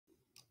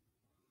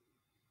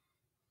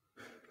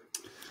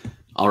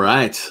All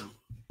right.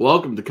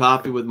 Welcome to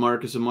Coffee with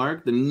Marcus and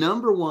Mark, the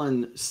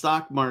 #1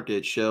 stock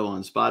market show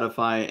on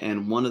Spotify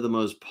and one of the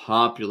most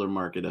popular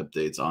market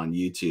updates on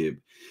YouTube.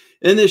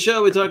 In this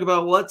show, we talk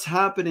about what's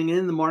happening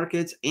in the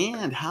markets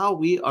and how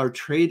we are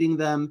trading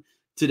them.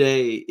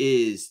 Today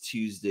is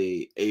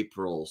Tuesday,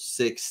 April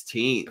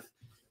 16th.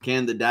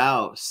 Can the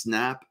Dow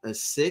snap a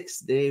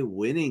 6-day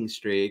winning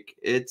streak?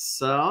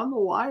 It's on the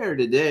wire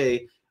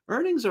today.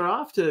 Earnings are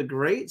off to a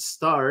great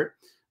start.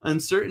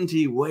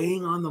 Uncertainty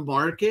weighing on the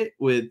market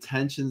with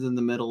tensions in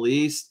the Middle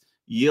East.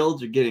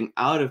 Yields are getting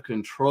out of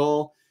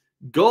control.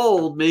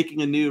 Gold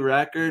making a new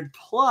record.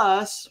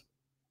 Plus,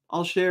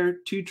 I'll share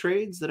 2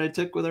 trades that I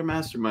took with our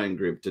mastermind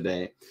group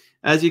today.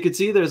 As you can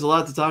see, there's a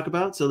lot to talk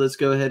about, so let's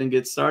go ahead and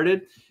get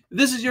started. If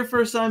this is your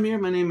first time here,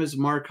 my name is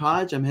Mark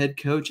Hodge. I'm head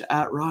coach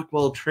at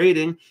Rockwell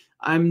Trading.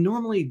 I'm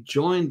normally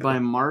joined by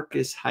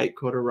Marcus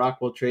Heitkotter,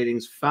 Rockwell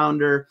Trading's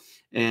founder,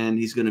 and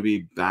he's going to be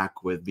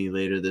back with me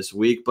later this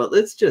week. But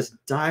let's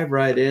just dive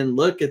right in,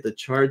 look at the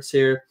charts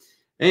here.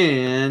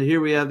 And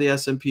here we have the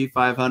S&P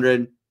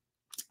 500.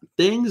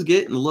 Things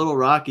getting a little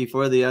rocky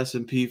for the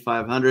S&P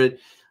 500.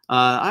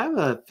 I have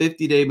a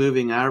 50-day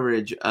moving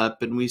average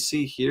up, and we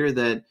see here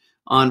that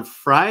on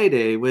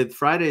Friday, with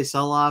Friday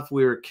sell-off,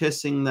 we were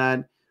kissing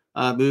that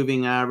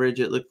moving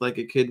average. It looked like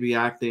it could be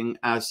acting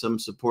as some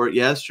support.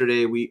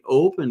 Yesterday, we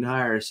opened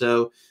higher,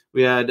 so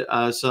we had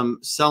some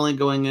selling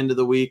going into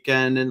the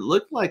weekend, and it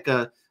looked like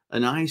a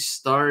nice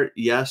start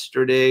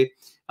yesterday.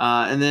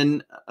 And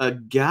then a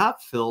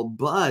gap fill,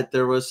 but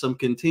there was some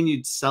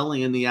continued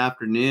selling in the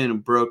afternoon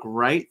and broke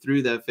right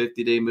through that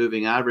 50-day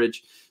moving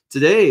average.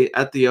 Today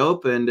at the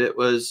open, it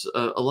was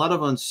a lot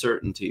of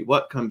uncertainty.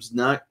 What comes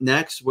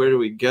next? Where do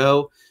we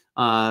go?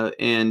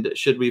 And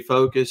should we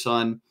focus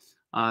on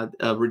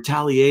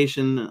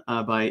retaliation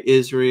by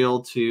Israel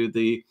to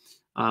the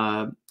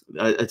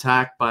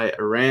attack by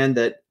Iran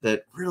that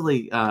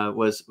really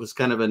was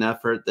kind of an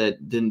effort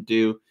that didn't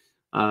do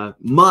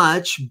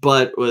much,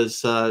 but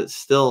was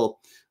still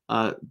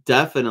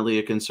definitely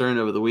a concern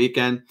over the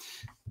weekend.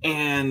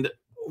 And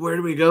where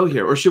do we go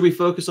here? Or should we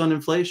focus on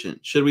inflation?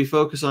 Should we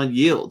focus on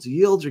yields?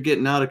 Yields are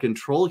getting out of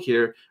control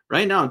here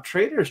right now.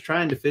 Traders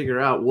trying to figure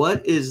out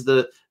what is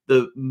the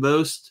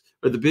most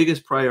or the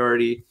biggest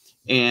priority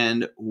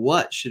and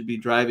what should be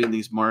driving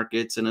these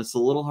markets. And it's a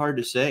little hard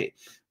to say.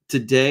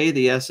 Today,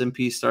 the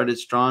S&P started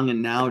strong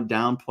and now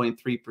down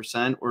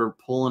 0.3%. We're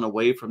pulling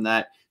away from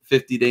that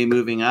 50-day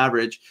moving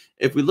average.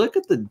 If we look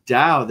at the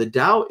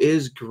Dow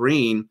is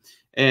green,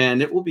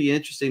 and it will be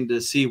interesting to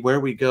see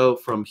where we go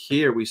from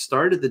here. We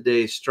started the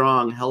day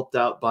strong, helped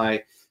out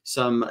by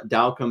some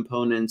Dow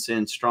components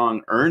and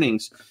strong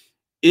earnings.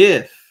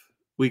 If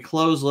we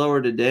close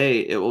lower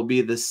today, it will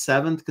be the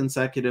 7th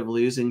consecutive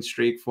losing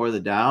streak for the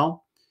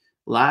Dow.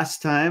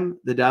 Last time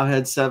the Dow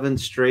had 7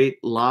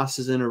 straight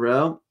losses in a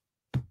row,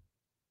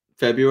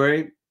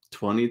 February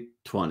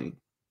 2020,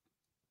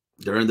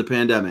 during the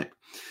pandemic.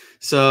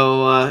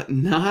 So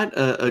not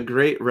a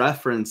great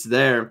reference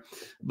there,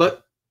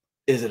 but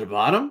is it a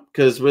bottom?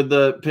 Because with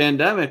the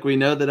pandemic, we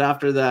know that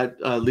after that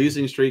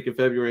losing streak in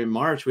February and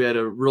March, we had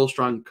a real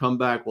strong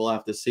comeback. We'll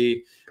have to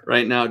see.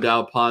 Right now,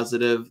 Dow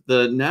positive.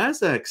 The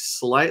NASDAQ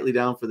slightly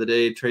down for the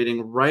day,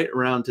 trading right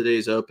around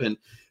today's open.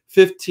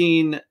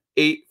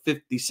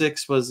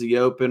 15,856 was the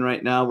open.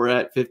 Right now, we're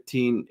at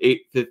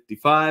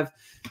 15,855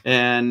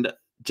 and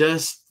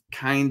just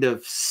kind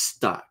of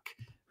stuck,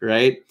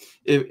 right?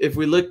 If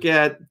we look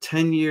at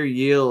 10-year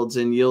yields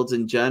and yields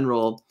in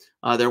general,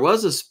 there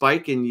was a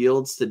spike in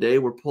yields today.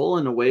 We're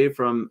pulling away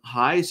from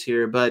highs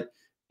here, but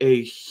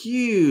a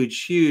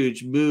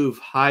huge move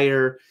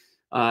higher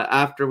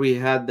after we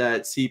had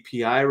that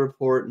CPI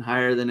report and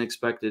higher than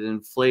expected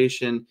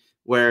inflation,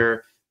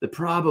 where the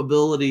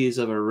probabilities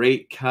of a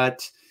rate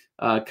cut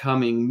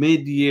coming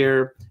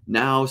mid-year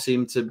now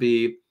seem to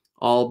be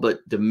all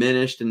but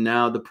diminished, and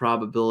now the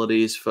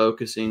probabilities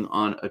focusing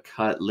on a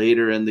cut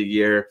later in the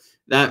year.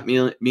 That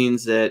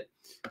means that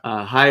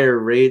higher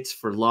rates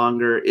for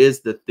longer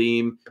is the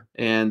theme,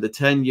 and the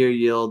 10-year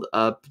yield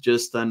up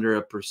just under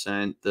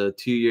 1%, the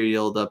 2-year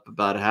yield up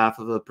about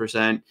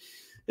 0.5%.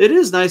 It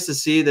is nice to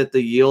see that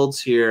the yields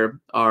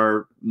here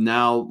are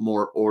now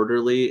more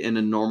orderly. In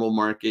a normal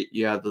market,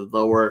 you have the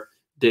lower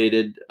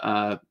dated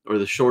or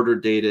the shorter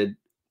dated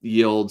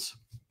yields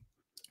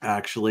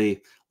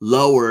actually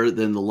lower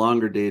than the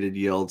longer dated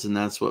yields, and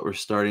that's what we're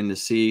starting to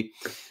see.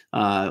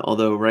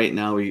 Although right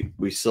now we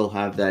still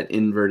have that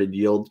inverted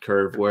yield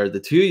curve where the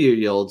 2-year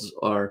yields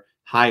are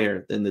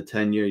higher than the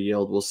 10-year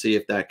yield. We'll see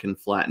if that can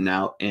flatten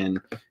out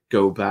and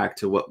go back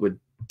to what would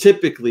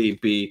typically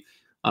be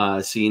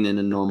seen in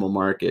a normal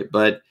market.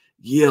 But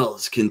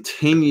yields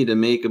continue to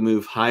make a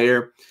move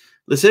higher.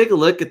 Let's take a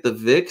look at the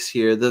VIX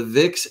here. The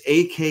VIX,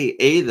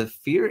 aka the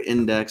fear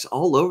index,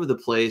 all over the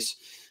place,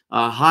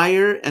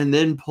 higher and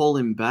then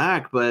pulling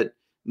back, but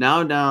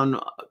now down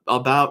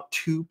about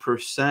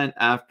 2%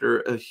 after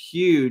a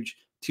huge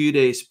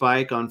 2-day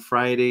spike on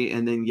Friday,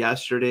 and then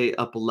yesterday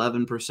up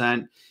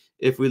 11%.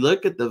 If we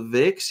look at the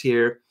VIX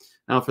here,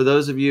 now for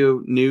those of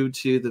you new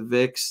to the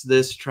VIX,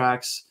 this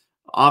tracks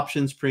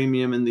options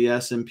premium in the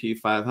S&P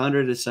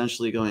 500,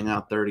 essentially going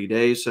out 30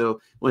 days. So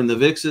when the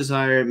VIX is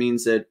higher, it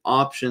means that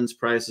options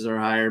prices are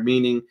higher,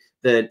 meaning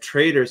that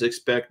traders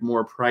expect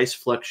more price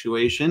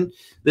fluctuation.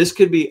 This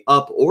could be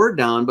up or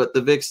down, but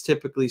the VIX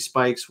typically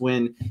spikes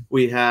when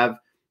we have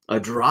a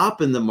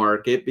drop in the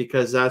market,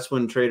 because that's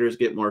when traders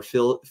get more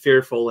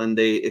fearful and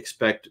they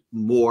expect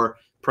more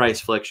price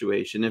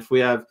fluctuation. If we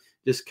have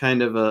just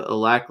kind of a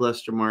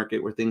lackluster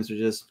market where things are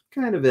just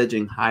kind of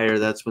edging higher,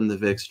 that's when the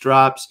VIX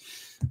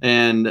drops.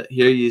 And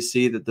here you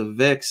see that the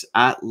VIX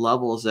at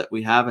levels that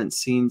we haven't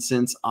seen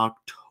since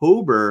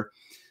October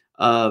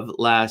of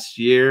last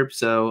year.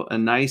 So a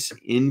nice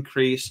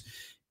increase.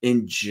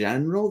 In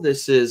general,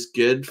 this is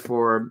good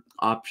for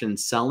option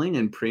selling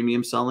and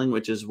premium selling,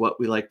 which is what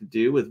we like to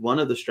do with one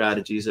of the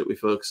strategies that we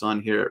focus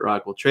on here at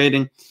Rockwell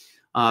Trading.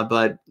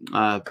 But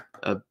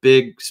a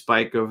big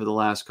spike over the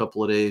last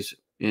couple of days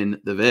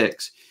in the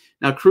VIX.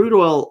 Now, crude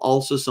oil,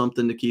 also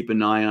something to keep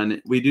an eye on.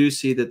 We do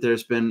see that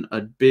there's been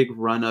a big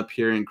run up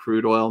here in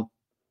crude oil,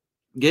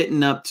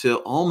 getting up to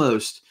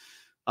almost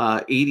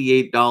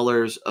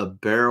 $88 a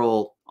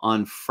barrel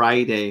on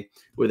Friday,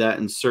 with that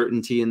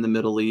uncertainty in the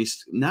Middle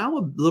East. Now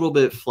a little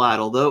bit flat,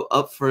 although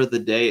up for the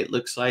day. It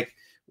looks like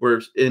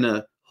we're in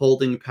a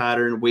holding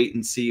pattern, wait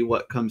and see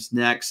what comes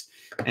next.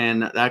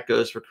 And that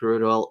goes for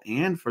crude oil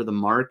and for the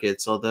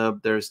markets, although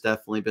there's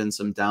definitely been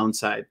some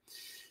downside.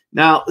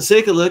 Now, let's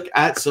take a look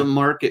at some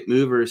market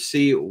movers,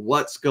 see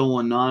what's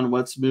going on,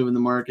 what's moving the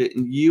market.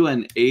 And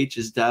UNH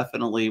is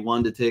definitely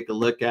one to take a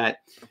look at.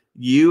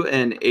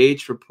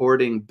 UNH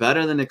reporting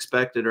better than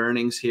expected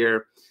earnings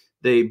here.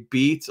 They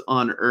beat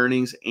on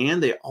earnings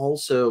and they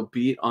also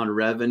beat on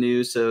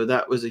revenue. So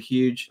that was a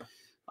huge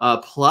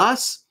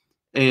plus,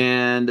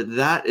 and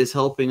that is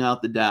helping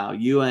out the Dow.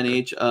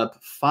 UNH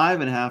up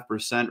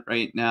 5.5%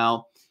 right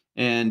now,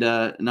 and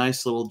a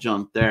nice little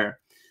jump there.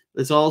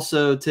 Let's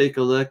also take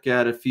a look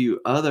at a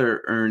few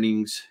other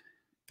earnings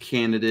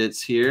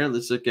candidates here.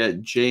 Let's look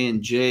at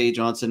J&J,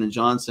 Johnson &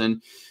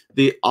 Johnson.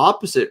 The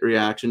opposite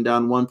reaction,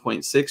 down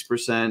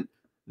 1.6%.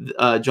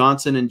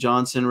 Johnson &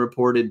 Johnson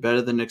reported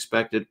better than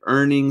expected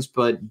earnings,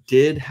 but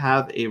did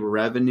have a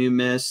revenue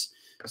miss.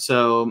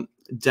 So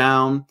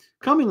down,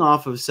 coming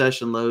off of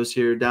session lows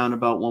here, down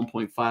about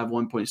 1.5,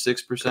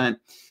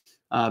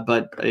 1.6%,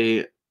 but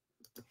a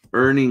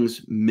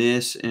earnings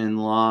miss and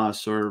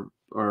loss, or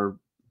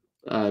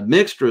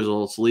mixed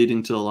results,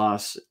 leading to a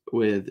loss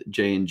with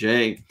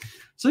J&J.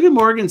 Let's look at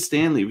Morgan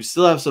Stanley. We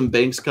still have some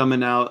banks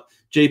coming out.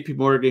 JP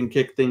Morgan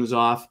kicked things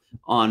off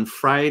on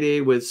Friday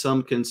with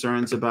some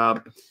concerns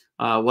about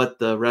what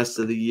the rest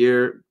of the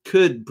year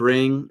could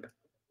bring.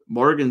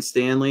 Morgan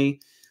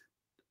Stanley,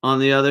 on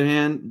the other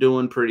hand,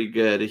 doing pretty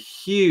good. A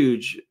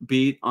huge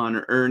beat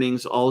on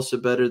earnings, also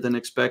better than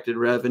expected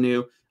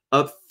revenue,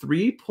 up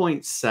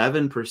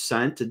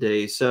 3.7%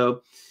 today.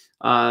 So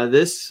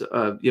this,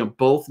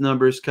 both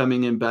numbers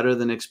coming in better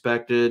than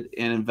expected,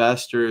 and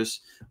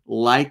investors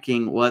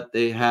liking what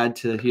they had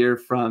to hear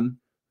from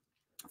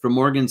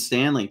Morgan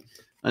Stanley.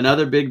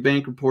 Another big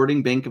bank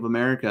reporting, Bank of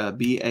America,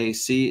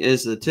 BAC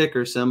is the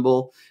ticker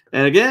symbol.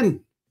 And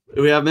again,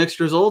 we have mixed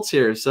results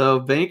here. So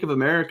Bank of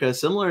America,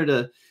 similar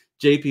to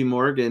JP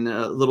Morgan,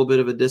 a little bit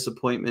of a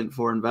disappointment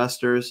for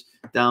investors,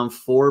 down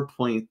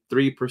 4.3%,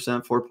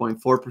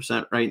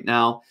 4.4% right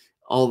now,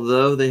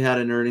 although they had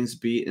an earnings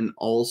beat and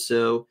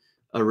also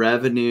a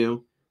revenue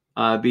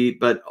beat.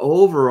 But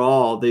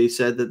overall, they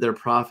said that their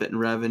profit and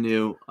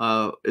revenue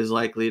is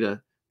likely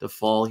to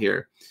fall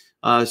here.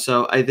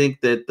 So I think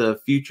that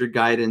the future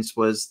guidance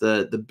was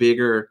the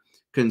bigger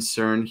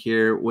concern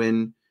here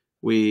when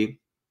we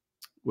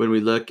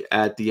look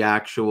at the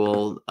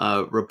actual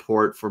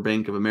report for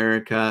Bank of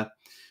America.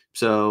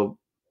 So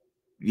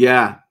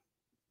yeah,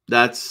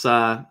 that's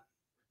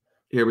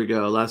here we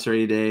go. Last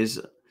 30 days,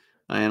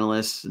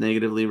 analysts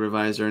negatively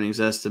revised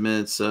earnings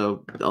estimates.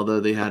 So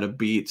although they had a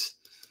beat,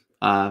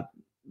 not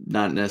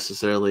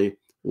necessarily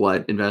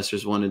what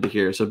investors wanted to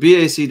hear. So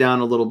BAC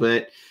down a little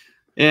bit,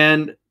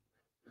 and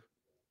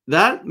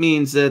that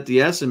means that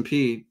the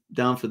S&P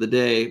down for the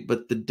day,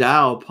 but the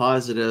Dow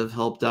positive,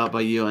 helped out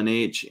by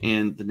UNH,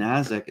 and the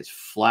NASDAQ is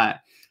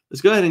flat. Let's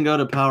go ahead and go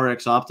to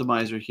PowerX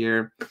Optimizer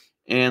here,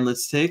 and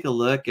let's take a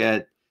look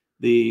at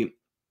the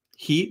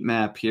heat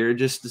map here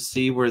just to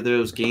see where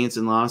those gains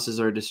and losses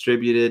are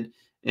distributed.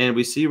 And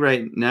we see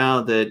right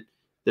now that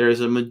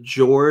there's a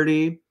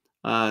majority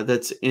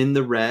that's in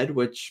the red,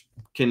 which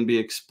can be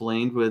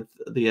explained with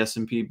the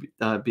S&P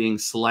being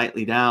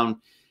slightly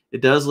down.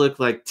 It does look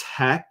like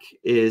tech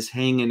is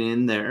hanging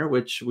in there,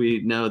 which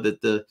we know that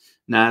the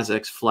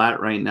NASDAQ's flat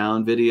right now.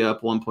 NVIDIA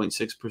up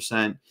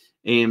 1.6%,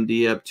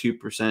 AMD up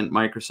 2%,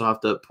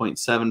 Microsoft up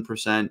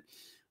 0.7%.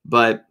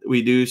 But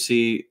we do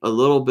see a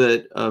little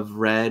bit of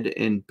red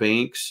in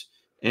banks,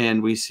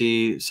 and we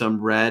see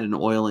some red in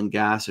oil and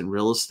gas and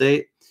real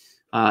estate.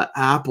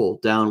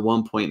 Apple down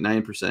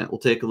 1.9%. We'll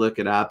take a look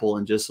at Apple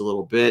in just a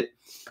little bit.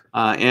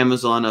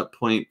 Amazon up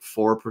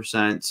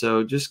 0.4%.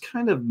 So just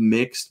kind of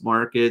mixed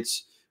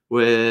markets,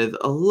 with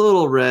a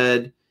little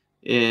red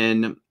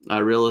in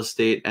real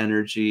estate,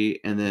 energy,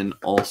 and then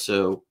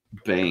also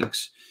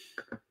banks.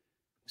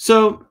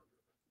 So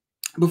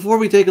before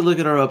we take a look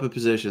at our open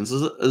positions,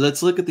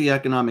 let's look at the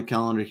economic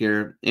calendar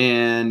here.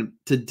 And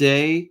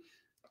today,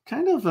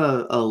 kind of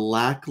a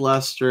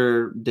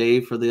lackluster day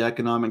for the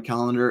economic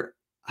calendar.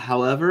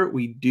 However,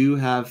 we do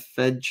have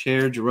Fed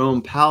Chair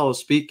Jerome Powell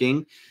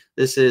speaking.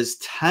 This is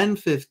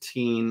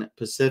 10:15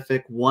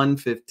 Pacific,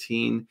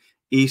 1:15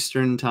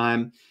 Eastern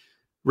time.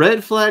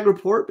 Red flag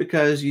report,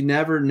 because you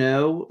never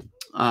know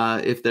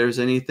if there's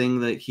anything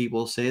that he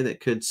will say that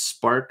could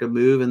spark a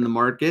move in the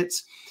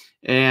markets.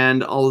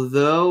 And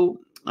although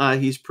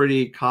he's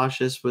pretty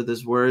cautious with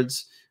his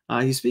words,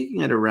 he's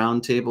speaking at a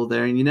round table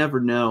there, and you never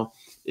know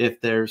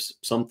if there's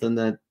something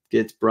that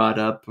gets brought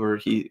up, or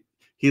he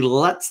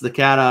lets the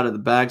cat out of the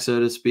bag, so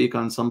to speak,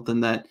 on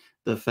something that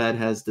the Fed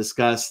has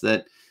discussed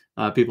that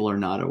people are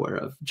not aware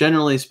of.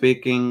 Generally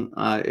speaking,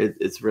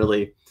 it's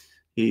really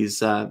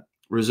he's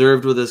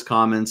reserved with his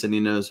comments, and he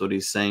knows what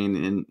he's saying,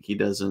 and he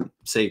doesn't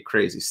say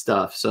crazy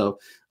stuff. So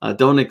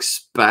don't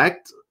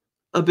expect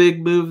a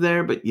big move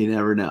there, but you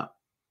never know.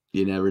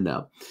 You never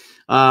know.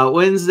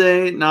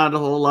 Wednesday, not a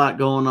whole lot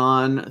going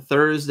on.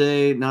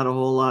 Thursday, not a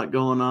whole lot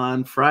going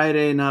on.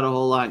 Friday, not a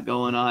whole lot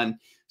going on.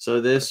 So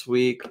this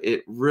week,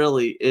 it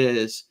really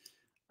is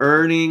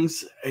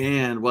earnings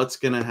and what's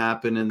going to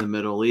happen in the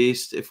Middle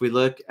East. If we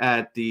look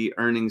at the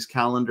earnings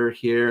calendar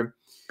here,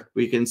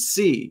 we can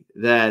see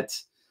that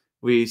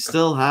we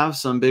still have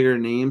some bigger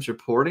names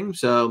reporting.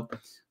 So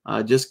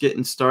just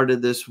getting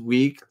started this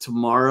week.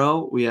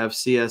 Tomorrow, we have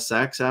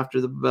CSX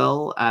after the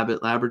bell,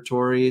 Abbott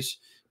Laboratories,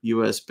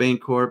 U.S.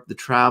 Bancorp, the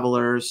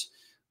Travelers,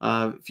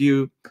 a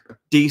few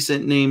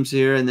decent names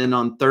here. And then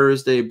on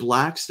Thursday,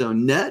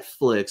 Blackstone,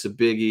 Netflix, a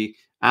biggie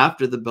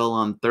after the bell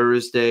on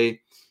Thursday,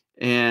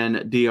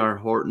 and D.R.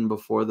 Horton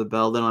before the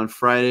bell. Then on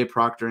Friday,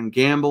 Procter &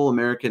 Gamble,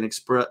 American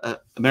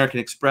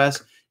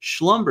Express,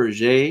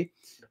 Schlumberger.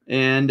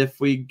 And if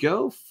we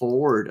go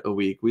forward a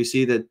week, we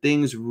see that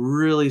things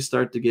really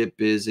start to get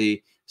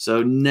busy.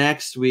 So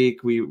next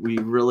week, we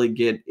really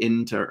get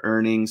into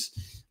earnings.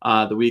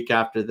 The week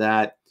after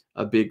that,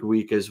 a big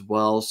week as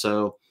well.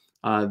 So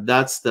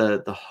that's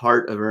the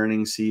heart of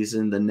earnings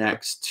season the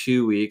next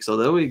 2 weeks,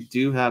 although we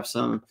do have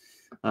some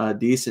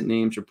decent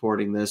names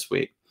reporting this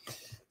week.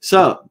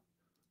 So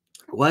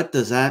what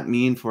does that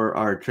mean for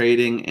our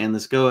trading? And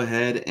let's go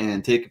ahead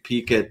and take a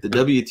peek at the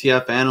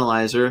WTF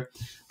analyzer.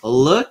 A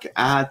look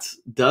at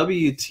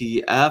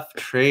WTF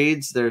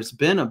trades. There's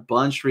been a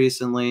bunch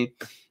recently,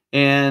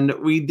 and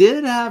we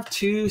did have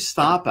 2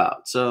 stop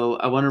outs. So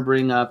I want to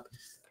bring up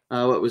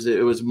what was it?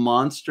 It was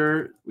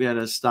Monster. We had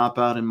a stop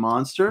out in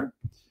Monster.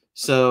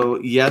 So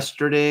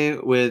yesterday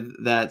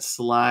with that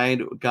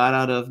slide, got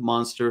out of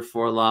Monster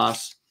for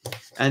loss.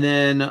 And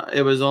then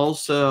it was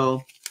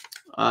also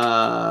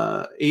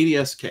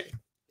ADSK.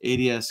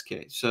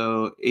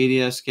 So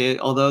ADSK,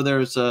 although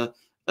there's a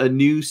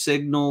new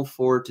signal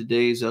for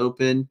today's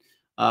open,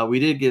 we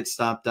did get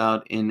stopped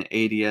out in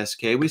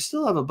ADSK. We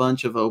still have a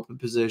bunch of open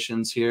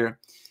positions here.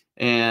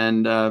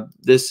 And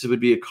this would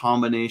be a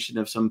combination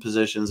of some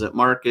positions that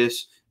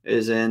Marcus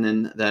is in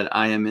and that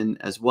I am in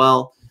as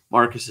well.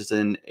 Marcus is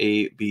in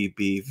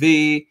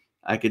ABBV.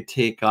 I could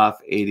take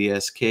off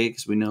ADSK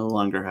because we no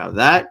longer have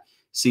that.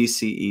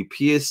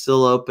 CCEP is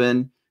still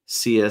open.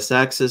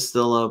 CSX is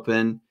still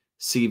open.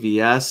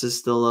 CVS is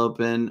still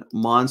open.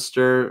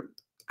 Monster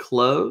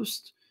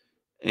closed.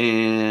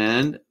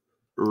 And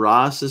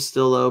Ross is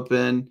still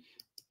open.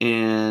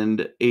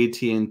 And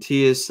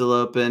AT&T is still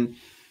open.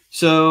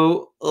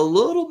 So a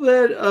little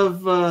bit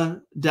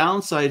of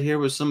downside here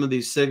with some of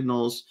these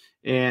signals,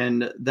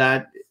 and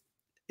that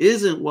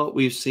isn't what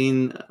we've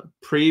seen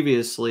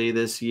previously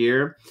this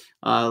year.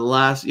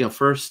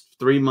 First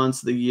 3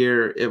 months of the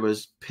year, it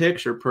was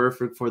picture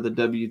perfect for the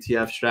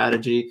WTF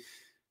strategy.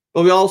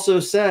 But we also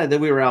said that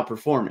we were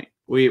outperforming.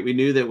 We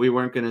knew that we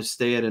weren't going to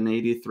stay at an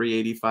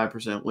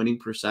 83-85% winning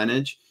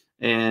percentage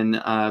and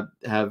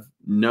have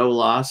no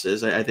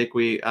losses. I think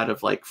we, out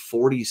of like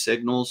 40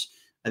 signals,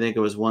 I think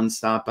it was 1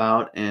 stop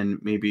out and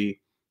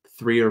maybe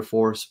 3 or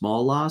 4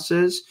 small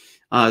losses.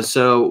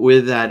 So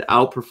with that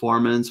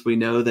outperformance, we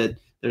know that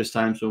there's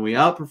times when we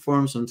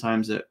outperform,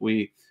 sometimes that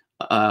we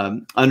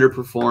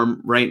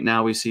underperform. Right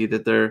now, we see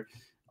that there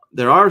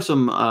are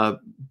some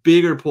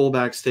bigger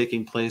pullbacks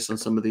taking place on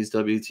some of these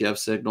WTF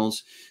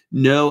signals.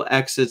 No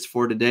exits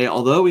for today,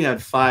 although we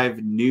had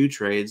 5 new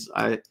trades.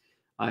 I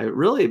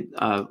really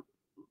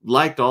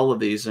liked all of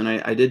these, and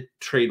I did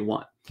trade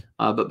 1.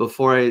 But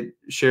before I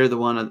share the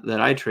one that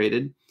I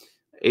traded,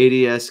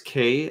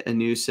 ADSK, a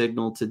new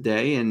signal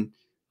today, and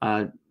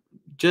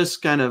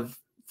just kind of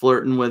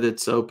flirting with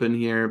its open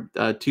here.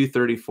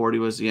 230.40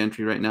 was the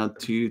entry right now,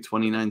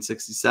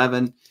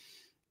 229.67.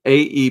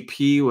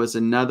 AEP was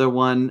another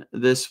one.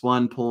 This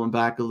one pulling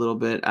back a little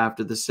bit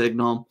after the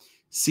signal.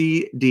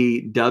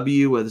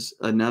 CDW was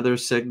another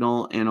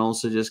signal and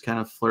also just kind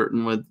of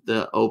flirting with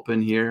the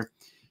open here.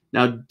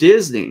 Now,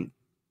 Disney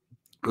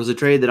was a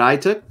trade that I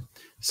took.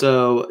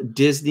 So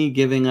Disney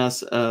giving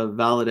us a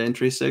valid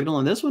entry signal,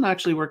 and this one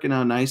actually working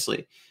out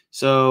nicely.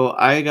 So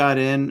I got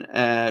in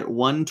at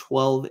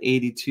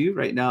 112.82.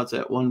 Right now it's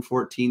at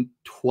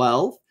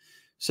 114.12.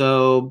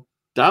 So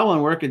that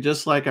one working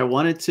just like I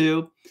wanted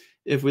to.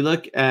 If we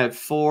look at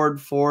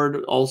Ford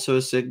also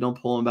a signal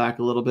pulling back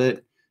a little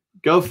bit.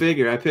 Go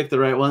figure. I picked the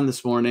right one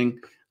this morning.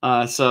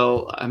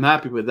 So I'm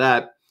happy with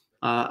that.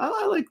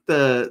 I like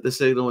the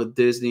signal with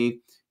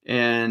Disney.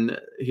 And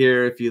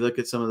here, if you look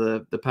at some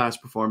of the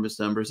past performance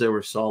numbers, they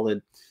were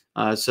solid.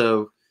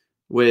 So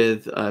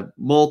with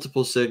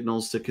multiple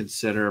signals to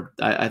consider,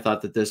 I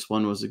thought that this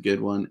one was a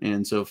good one.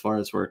 And so far,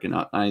 it's working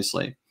out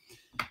nicely.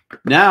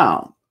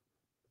 Now,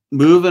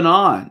 moving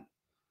on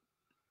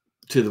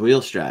to the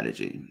wheel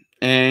strategy.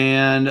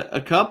 And a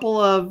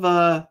couple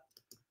of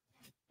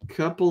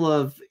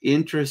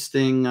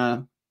interesting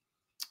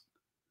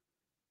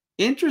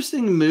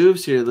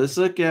moves here. Let's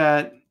look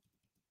at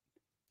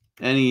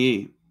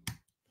NEE.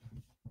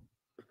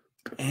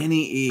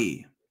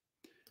 NEE.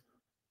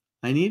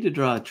 I need to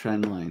draw a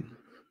trend line.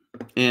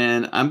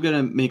 And I'm going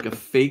to make a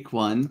fake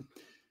one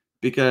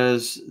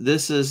because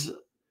this is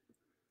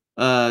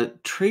a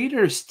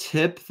trader's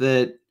tip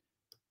that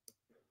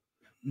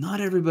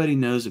not everybody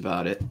knows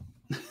about it.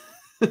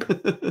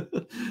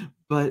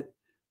 But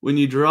when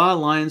you draw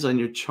lines on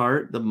your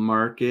chart, the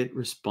market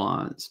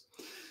responds.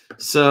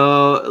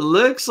 So it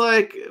looks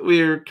like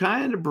we're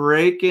kind of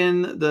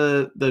breaking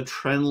the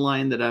trend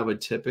line that I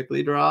would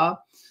typically draw.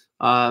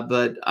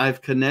 But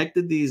I've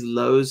connected these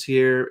lows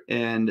here,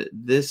 and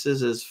this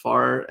is as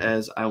far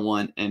as I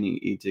want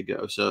NEE to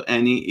go. So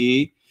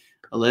NEE,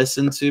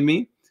 listen to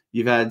me.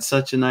 You've had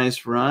such a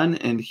nice run,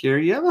 and here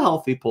you have a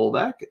healthy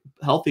pullback.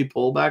 Healthy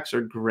pullbacks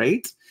are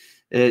great.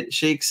 It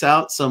shakes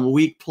out some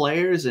weak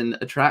players and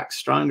attracts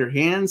stronger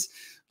hands.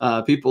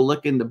 People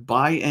looking to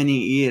buy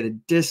NEE at a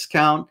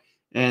discount,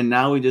 and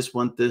now we just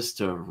want this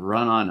to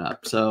run on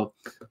up. So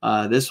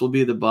this will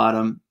be the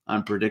bottom.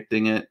 I'm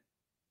predicting it.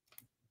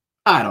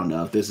 I don't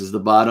know if this is the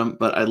bottom,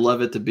 but I'd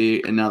love it to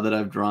be. And now that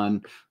I've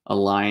drawn a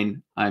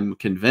line, I'm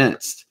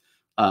convinced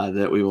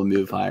that we will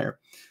move higher.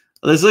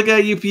 Let's look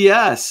at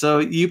UPS.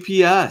 So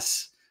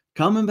UPS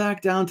coming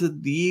back down to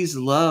these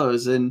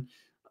lows. And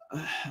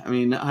I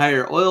mean,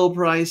 higher oil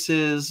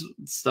prices,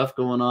 stuff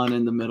going on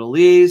in the Middle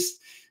East,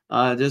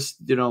 just,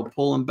 you know,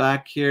 pulling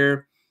back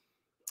here.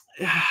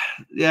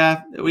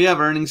 Yeah, we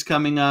have earnings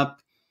coming up.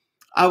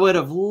 I would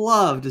have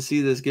loved to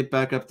see this get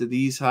back up to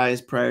these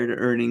highs prior to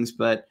earnings,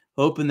 but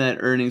hoping that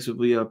earnings would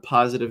be a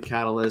positive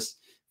catalyst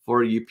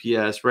for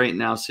UPS. Right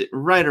now, sitting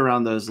right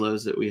around those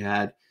lows that we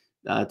had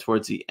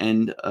towards the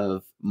end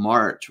of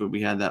March, when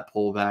we had that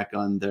pullback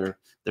on their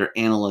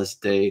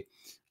analyst day,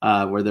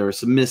 where there were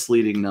some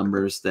misleading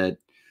numbers that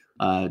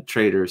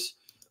traders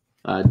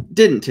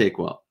didn't take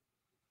well.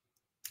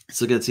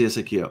 Let's look at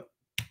CSIQ.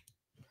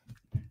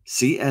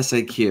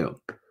 CSIQ.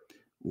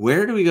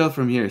 Where do we go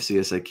from here,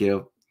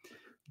 CSIQ?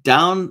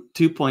 Down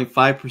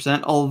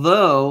 2.5%,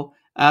 although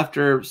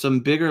after some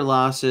bigger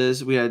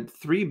losses, we had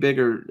 3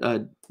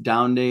 bigger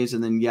down days,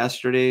 and then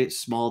yesterday,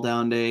 small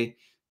down day.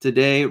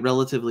 Today,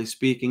 relatively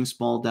speaking,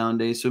 small down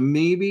day. So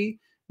maybe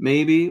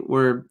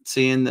we're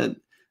seeing that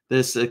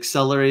this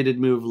accelerated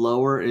move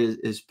lower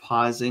is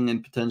pausing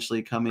and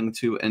potentially coming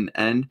to an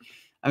end.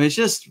 I mean, it's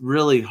just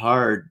really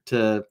hard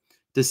to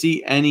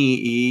see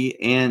NEE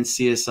and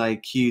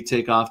CSIQ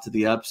take off to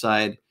the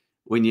upside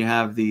when you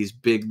have these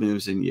big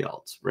moves in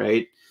yields,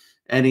 right?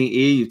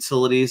 NEE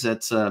utilities,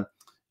 that's an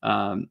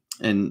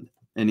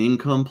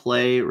income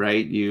play,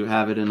 right? You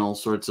have it in all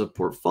sorts of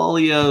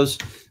portfolios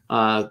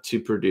to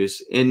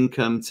produce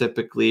income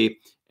typically.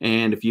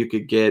 And if you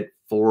could get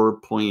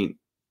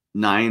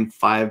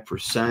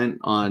 4.95%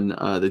 on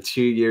the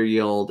 2-year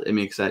yield, it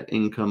makes that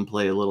income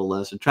play a little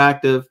less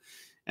attractive.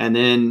 And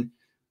then,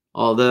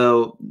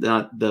 although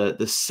not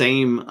the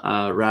same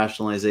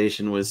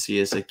rationalization with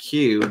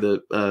CSIQ,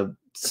 the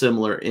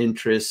similar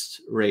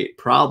interest rate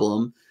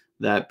problem,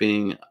 that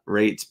being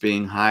rates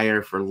being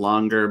higher for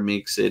longer,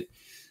 makes it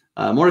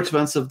more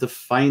expensive to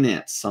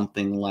finance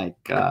something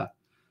like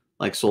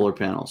solar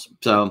panels.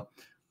 So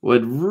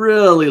would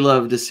really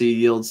love to see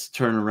yields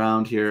turn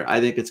around here. I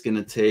think it's going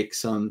to take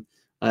some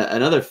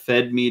another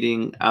Fed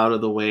meeting out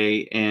of the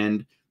way,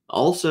 and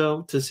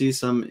also to see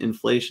some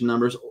inflation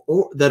numbers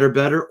that are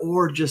better,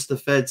 or just the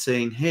Fed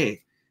saying,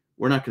 hey,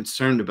 we're not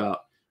concerned about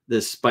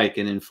this spike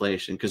in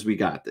inflation because we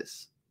got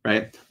this,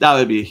 right? That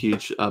would be a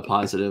huge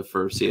positive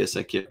for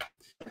CSIQ.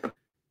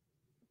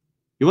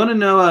 You want to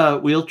know a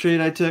wheel trade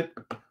I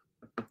took?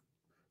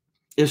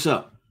 If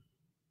so,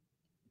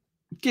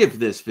 give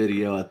this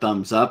video a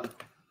thumbs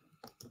up.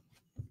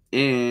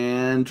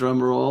 And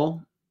drum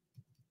roll,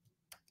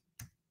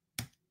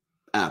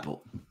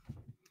 Apple.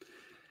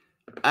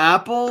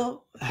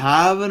 Apple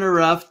having a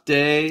rough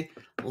day.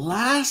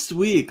 Last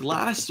week,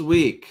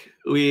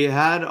 we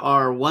had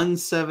our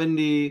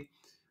 170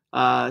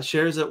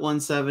 shares at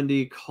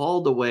 170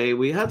 called away.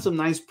 We had some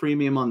nice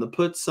premium on the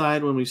put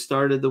side when we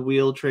started the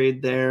wheel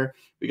trade there.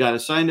 We got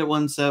assigned at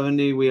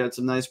 170. We had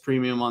some nice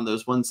premium on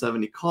those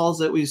 170 calls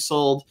that we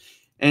sold.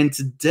 And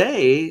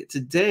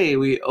today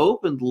we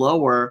opened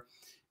lower,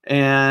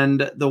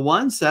 And the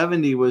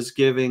 170 was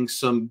giving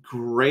some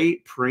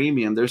great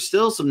premium. There's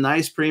still some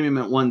nice premium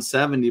at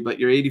 170, but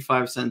you're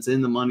 85 cents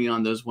in the money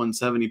on those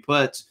 170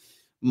 puts.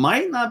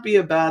 Might not be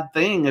a bad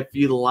thing if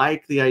you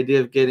like the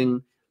idea of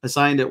getting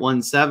assigned at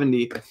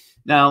 170.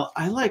 Now,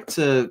 I like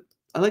the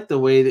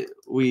way that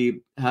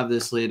we have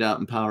this laid out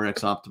in PowerX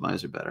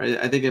Optimizer better.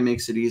 I think it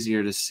makes it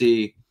easier to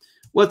see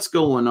what's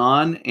going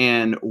on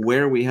and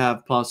where we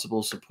have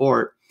possible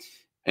support.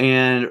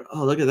 And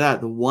oh, look at that,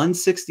 the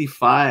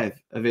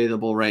 165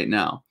 available right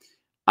now.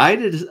 I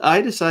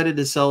decided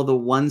to sell the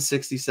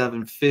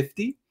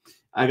 167.50.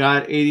 I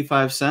got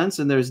 85 cents,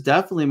 and there's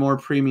definitely more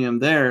premium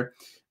there.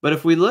 But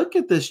if we look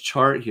at this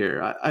chart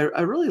here,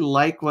 I really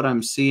like what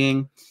I'm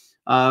seeing.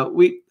 I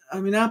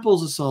mean,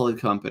 Apple's a solid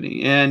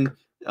company, and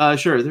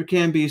sure, there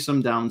can be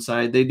some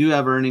downside. They do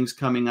have earnings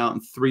coming out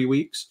in 3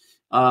 weeks.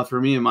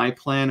 For me and my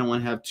plan, I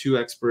want to have 2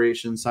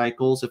 expiration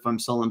cycles if I'm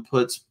selling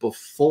puts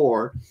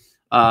before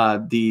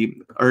the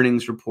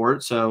earnings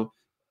report. So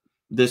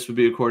this would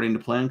be according to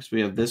plan because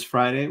we have this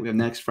Friday, we have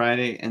next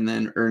Friday, and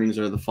then earnings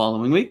are the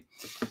following week.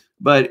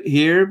 But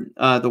here,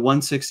 the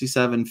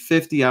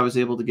 167.50, I was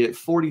able to get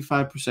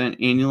 45%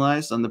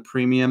 annualized on the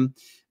premium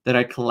that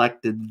I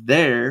collected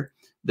there.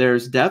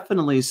 There's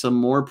definitely some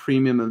more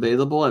premium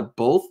available at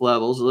both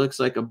levels. It looks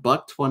like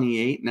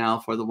 $1.28 now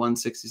for the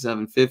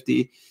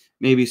 167.50,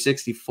 maybe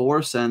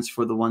 64 cents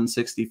for the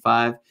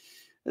 165.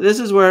 This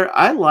is where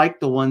I like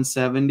the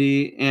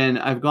 170, and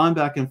I've gone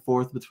back and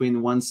forth between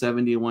the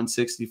 170 and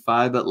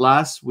 165. But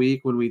last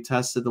week when we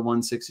tested the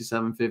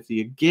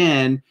 167.50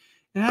 again,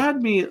 it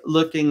had me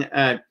looking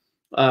at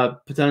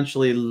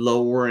potentially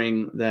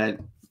lowering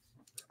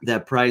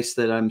that price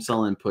that I'm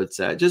selling puts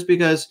at, just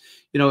because,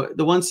 you know,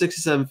 the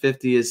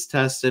 167.50 is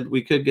tested.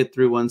 We could get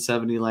through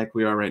 170 like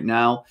we are right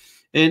now.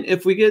 And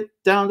if we get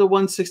down to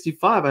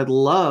 165, I'd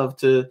love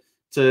to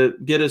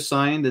get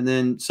assigned and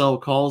then sell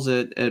calls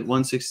at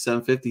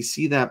 167.50,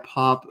 see that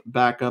pop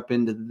back up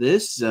into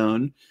this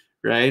zone,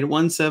 right?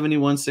 170,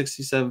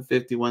 167.50,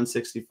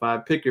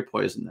 165, pick your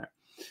poison there,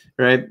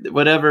 right?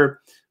 Whatever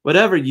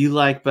you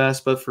like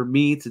best. But for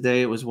me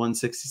today, it was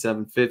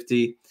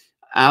 167.50.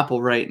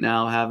 Apple right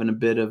now having a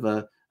bit of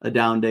a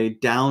down day,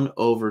 down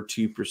over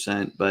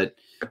 2%. But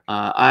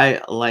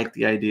I like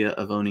the idea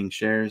of owning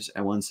shares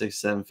at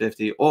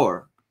 167.50,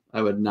 or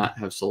I would not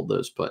have sold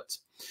those puts.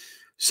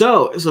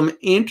 So some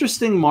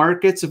interesting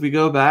markets if we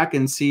go back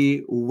and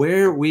see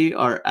where we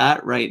are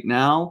at right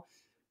now.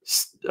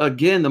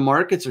 Again, the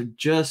markets are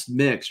just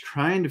mixed,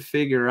 trying to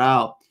figure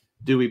out,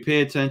 do we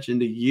pay attention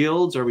to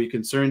yields? Are we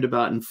concerned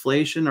about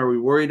inflation? Are we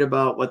worried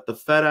about what the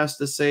Fed has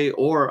to say?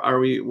 Or are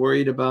we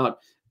worried about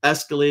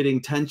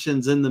escalating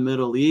tensions in the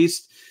Middle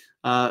East?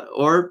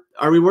 Or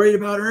are we worried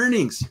about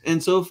earnings?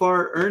 And so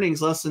far,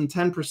 earnings, less than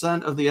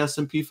 10% of the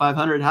S&P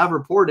 500 have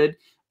reported.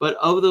 But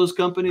of those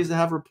companies that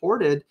have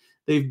reported,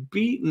 they've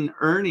beaten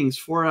earnings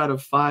 4 out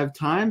of 5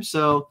 times.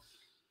 So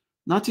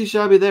not too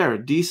shabby there.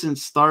 Decent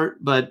start,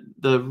 but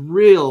the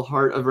real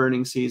heart of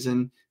earnings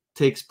season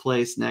takes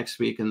place next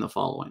week and the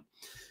following.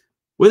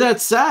 With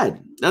that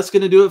said, that's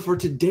going to do it for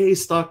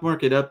today's stock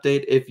market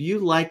update. If you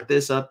like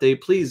this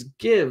update, please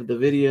give the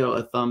video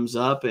a thumbs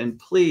up, and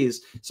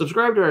please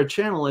subscribe to our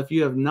channel if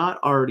you have not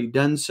already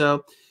done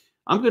so.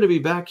 I'm going to be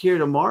back here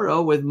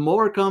tomorrow with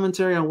more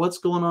commentary on what's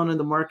going on in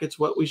the markets,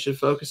 what we should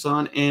focus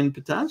on, and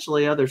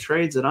potentially other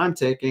trades that I'm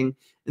taking.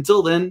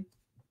 Until then,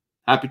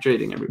 happy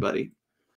trading, everybody.